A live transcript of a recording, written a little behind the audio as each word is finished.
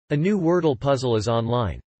A new Wordle puzzle is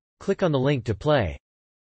online. Click on the link to play.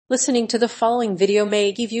 Listening to the following video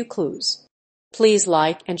may give you clues. Please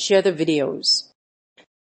like and share the videos.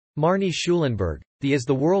 Marnie Schulenburg, the As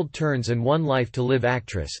the World Turns and One Life to Live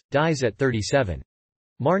actress, dies at 37.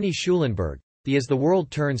 Marnie Schulenburg, the As the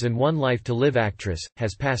World Turns and One Life to Live actress,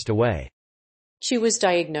 has passed away. She was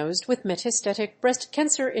diagnosed with metastatic breast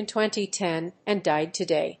cancer in 2010 and died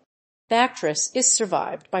today. The actress is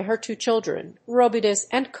survived by her two children, Robides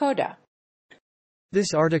and Coda.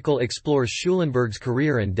 This article explores Schulenburg's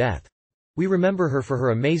career and death. We remember her for her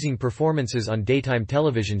amazing performances on daytime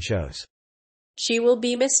television shows. She will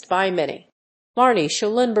be missed by many. Marnie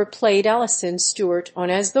Schulenburg played Alison Stewart on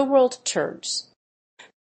As the World Turns.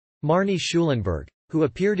 Marnie Schulenburg, who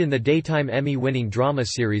appeared in the daytime Emmy-winning drama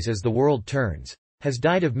series As the World Turns, has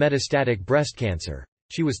died of metastatic breast cancer.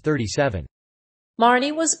 She was 37.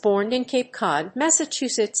 Marnie was born in Cape Cod,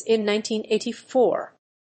 Massachusetts in 1984.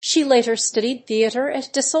 She later studied theater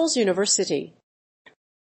at DeSales University.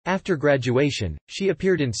 After graduation, she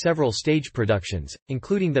appeared in several stage productions,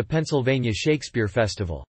 including the Pennsylvania Shakespeare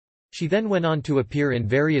Festival. She then went on to appear in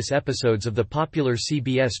various episodes of the popular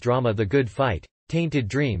CBS drama The Good Fight, Tainted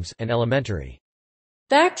Dreams, and Elementary.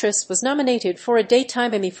 The actress was nominated for a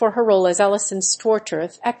Daytime Emmy for her role as Alison Stewart.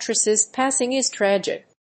 The actress's passing is tragic.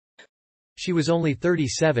 She was only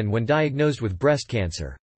 37 when diagnosed with breast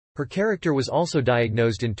cancer. Her character was also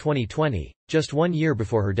diagnosed in 2020, just 1 year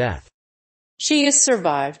before her death. She is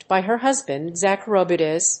survived by her husband, Zach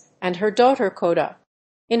Robides, and her daughter, Coda.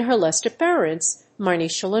 In her last appearance, Marnie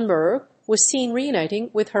Schulenburg was seen reuniting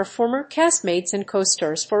with her former castmates and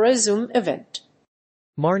co-stars for a Zoom event.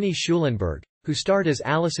 Marnie Schulenburg, who starred as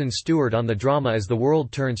Alison Stewart on the drama As the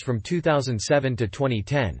World Turns from 2007 to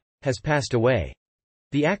 2010, has passed away.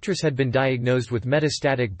 The actress had been diagnosed with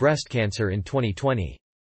metastatic breast cancer in 2020.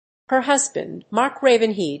 Her husband, Mark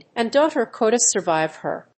Ravenhead, and daughter Coda survived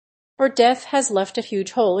her. Her death has left a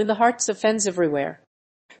huge hole in the hearts of fans everywhere.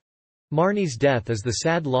 Marnie's death is the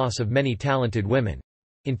sad loss of many talented women.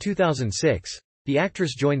 In 2006, the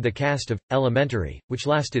actress joined the cast of Elementary, which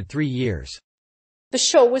lasted 3 years. The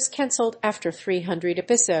show was cancelled after 300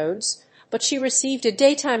 episodes, but she received a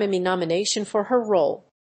Daytime Emmy nomination for her role.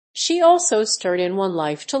 She also starred in One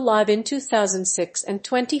Life to Live in 2006 and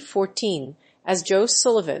 2014 as Jo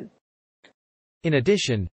Sullivan. In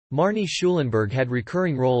addition, Marnie Schulenburg had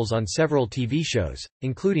recurring roles on several TV shows,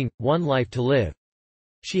 including One Life to Live.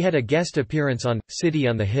 She had a guest appearance on City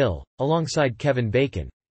on the Hill, alongside Kevin Bacon.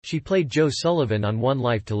 She played Jo Sullivan on One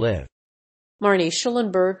Life to Live. Marnie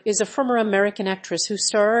Schulenburg is a former American actress who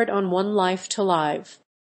starred on One Life to Live.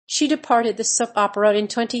 She departed the soap opera in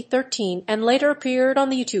 2013 and later appeared on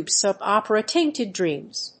the YouTube soap opera Tainted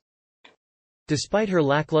Dreams. Despite her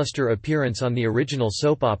lackluster appearance on the original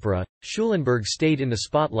soap opera, Schulenburg stayed in the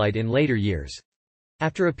spotlight in later years.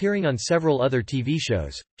 After appearing on several other TV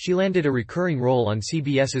shows, she landed a recurring role on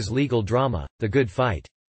CBS's legal drama, The Good Fight.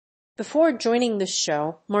 Before joining the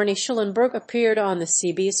show, Marnie Schulenburg appeared on the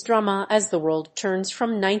CBS drama As the World Turns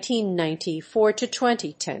from 1994 to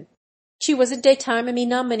 2010. She was a Daytime Emmy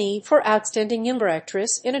nominee for Outstanding Younger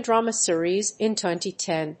Actress in a Drama Series in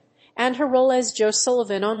 2010, and her role as Jo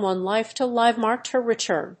Sullivan on One Life to Live marked her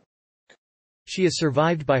return. She is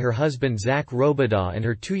survived by her husband Zach Robides and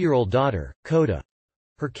her 2-year-old daughter, Coda.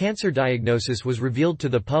 Her cancer diagnosis was revealed to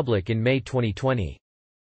the public in May 2020.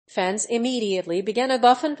 Fans immediately began a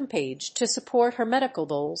GoFundMe page to support her medical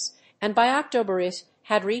goals, and by October it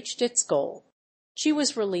had reached its goal. She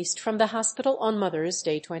was released from the hospital on Mother's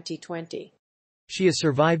Day 2020. She is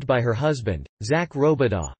survived by her husband, Zach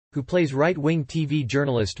Robides, who plays right-wing TV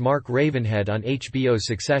journalist Mark Ravenhead on HBO's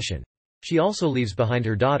Succession. She also leaves behind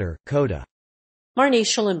her daughter, Coda. Marnie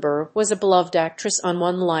Schulenburg was a beloved actress on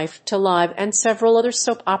One Life to Live and several other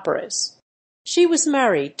soap operas. She was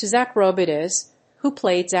married to Zach Robides, who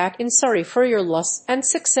played Zach in Sorry for Your Loss and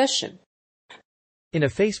Succession. In a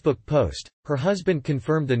Facebook post, her husband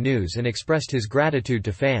confirmed the news and expressed his gratitude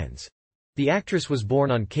to fans. The actress was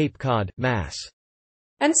born on Cape Cod, Mass.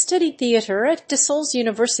 And studied theater at DeSales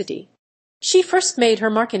University. She first made her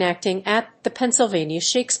mark in acting at the Pennsylvania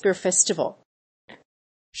Shakespeare Festival.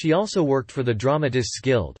 She also worked for the Dramatists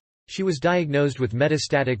Guild. She was diagnosed with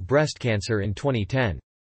metastatic breast cancer in 2010.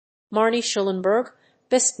 Marnie Schulenburg,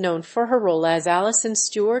 best known for her role as Alison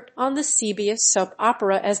Stewart on the CBS soap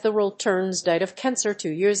opera As the World Turns, died of cancer 2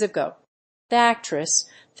 years ago. The actress,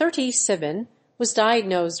 37, was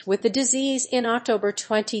diagnosed with the disease in October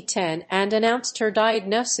 2010 and announced her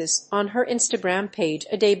diagnosis on her Instagram page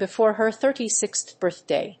a day before her 36th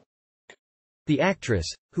birthday. The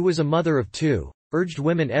actress, who was a mother of 2, urged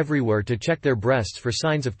women everywhere to check their breasts for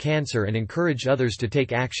signs of cancer and encouraged others to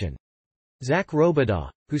take action. Zach Robidaugh,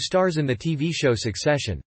 who stars in the TV show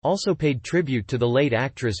Succession, also paid tribute to the late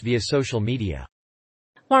actress via social media.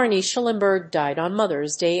 Marnie Schulenburg died on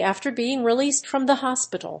Mother's Day after being released from the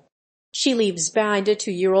hospital. She leaves behind a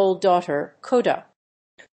 2-year-old daughter, Coda.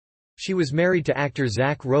 She was married to actor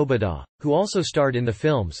Zach Robidaugh, who also starred in the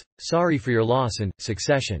films Sorry for Your Loss and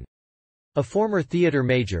Succession. A former theater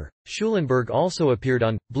major, Schulenburg also appeared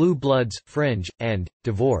on Blue Bloods, Fringe, and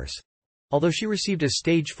Divorce. Although she received a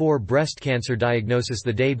stage 4 breast cancer diagnosis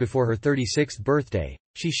the day before her 36th birthday,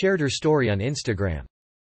 she shared her story on Instagram.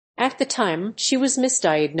 At the time, she was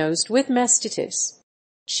misdiagnosed with mastitis.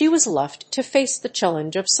 She was left to face the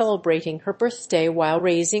challenge of celebrating her birthday while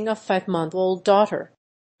raising a 5-month-old daughter.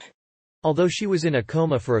 Although she was in a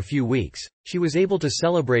coma for a few weeks, she was able to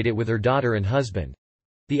celebrate it with her daughter and husband.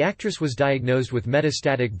 The actress was diagnosed with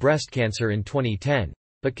metastatic breast cancer in 2010,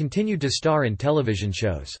 but continued to star in television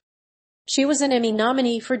shows. She was an Emmy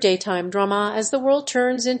nominee for daytime drama As the World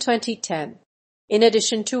Turns in 2010. In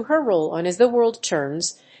addition to her role on As the World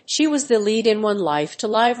Turns, she was the lead in One Life to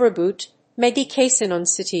Live reboot, Maggie Kaysen on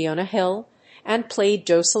City on a Hill, and played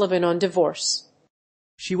Jo Sullivan on Divorce.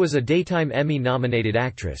 She was a daytime Emmy-nominated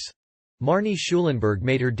actress. Marnie Schulenburg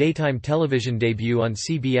made her daytime television debut on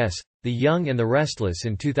CBS, The Young and the Restless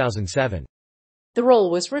in 2007. The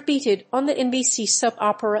role was repeated on the NBC soap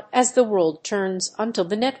opera As the World Turns until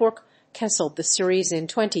the network canceled the series in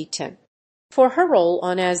 2010. For her role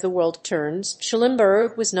on As the World Turns,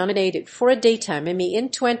 Schulenburg was nominated for a Daytime Emmy in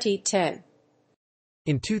 2010.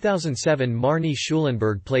 In 2007, Marnie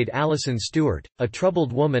Schulenburg played Alison Stewart, a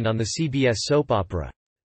troubled woman on the CBS soap opera.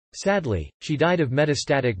 Sadly, she died of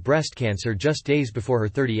metastatic breast cancer just days before her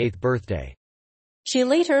 38th birthday. She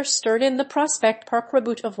later starred in the Prospect Park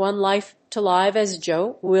reboot of One Life to Live as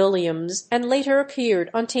Jo Williams and later appeared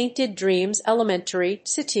on Tainted Dreams, Elementary,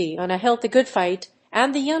 City on a Hill, The Good Fight,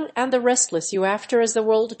 and The Young and the Restless. After As the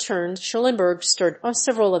World Turns, Schulenburg starred on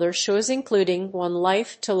several other shows including One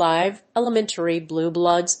Life to Live, Elementary, Blue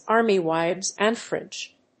Bloods, Army Wives, and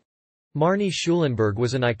Fringe. Marnie Schulenburg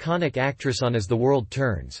was an iconic actress on As the World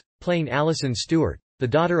Turns, playing Alison Stewart, the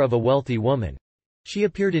daughter of a wealthy woman. She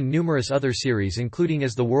appeared in numerous other series including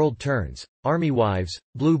As the World Turns, Army Wives,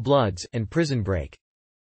 Blue Bloods, and Prison Break.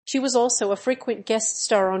 She was also a frequent guest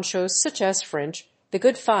star on shows such as Fringe, The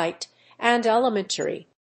Good Fight, and Elementary.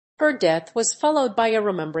 Her death was followed by a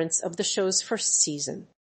remembrance of the show's first season.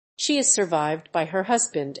 She is survived by her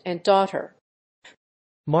husband and daughter.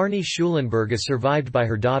 Marnie Schulenburg is survived by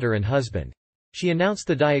her daughter and husband. She announced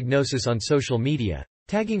the diagnosis on social media,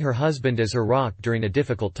 tagging her husband as her rock during a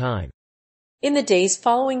difficult time. In the days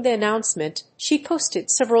following the announcement, she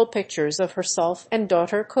posted several pictures of herself and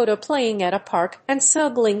daughter Coda playing at a park and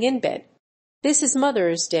snuggling in bed. "This is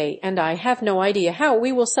Mother's Day and I have no idea how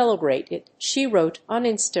we will celebrate it," she wrote on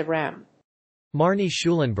Instagram. Marnie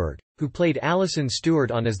Schulenburg, who played Alison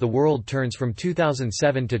Stewart on As the World Turns from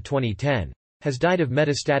 2007 to 2010, has died of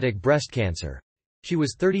metastatic breast cancer. She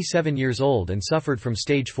was 37 years old and suffered from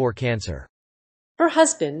stage 4 cancer. Her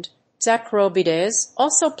husband, Zach Robidaugh,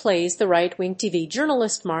 also plays the right-wing TV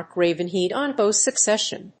journalist Mark Ravenhead on both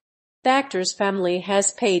Succession. The actor's family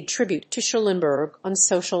has paid tribute to Schulenburg on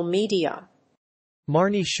social media.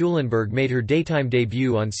 Marnie Schulenburg made her daytime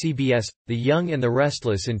debut on CBS, The Young and the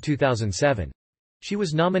Restless in 2007. She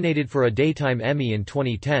was nominated for a Daytime Emmy in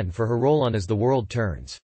 2010 for her role on As the World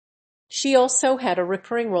Turns. She also had a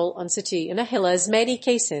recurring role on City on a Hill as Maggie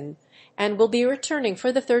Kaysen, and will be returning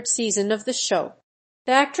for the 3rd season of the show.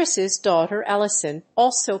 The actress's daughter Alison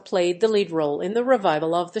also played the lead role in the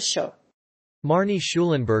revival of the show. Marnie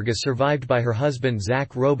Schulenburg is survived by her husband Zach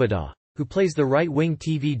Robidaugh, who plays the right-wing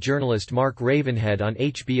TV journalist Mark Ravenhead on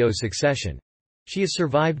HBO Succession. She is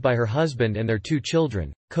survived by her husband and their 2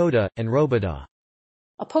 children, Coda and Robidaugh.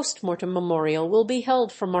 A post-mortem memorial will be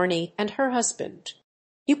held for Marnie and her husband.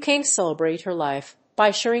 You can celebrate her life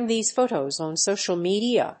by sharing these photos on social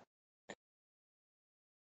media.